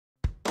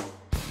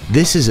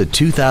This is a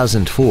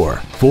 2004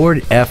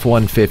 Ford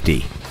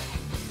F-150.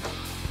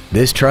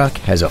 This truck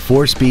has a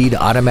 4-speed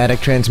automatic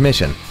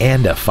transmission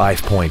and a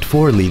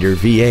 5.4-liter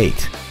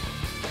V8.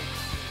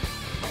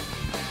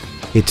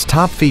 Its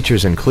top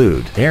features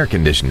include air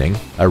conditioning,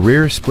 a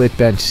rear split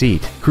bench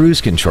seat,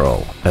 cruise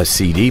control, a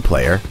CD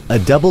player, a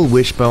double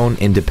wishbone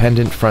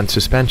independent front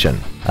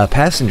suspension, a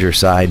passenger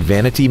side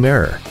vanity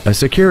mirror, a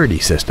security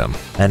system,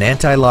 an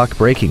anti-lock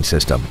braking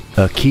system,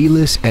 a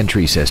keyless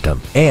entry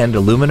system, and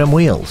aluminum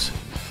wheels.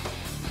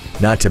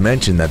 Not to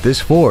mention that this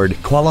Ford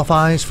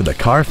qualifies for the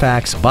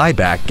Carfax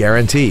buyback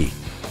guarantee.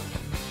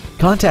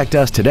 Contact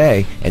us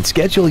today and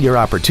schedule your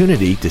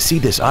opportunity to see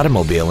this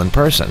automobile in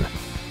person.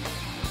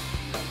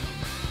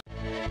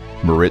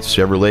 Moritz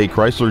Chevrolet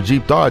Chrysler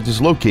Jeep Dodge is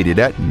located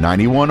at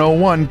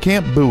 9101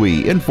 Camp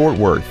Bowie in Fort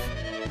Worth.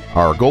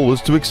 Our goal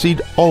is to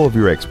exceed all of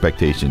your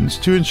expectations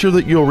to ensure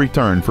that you'll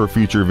return for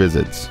future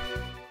visits.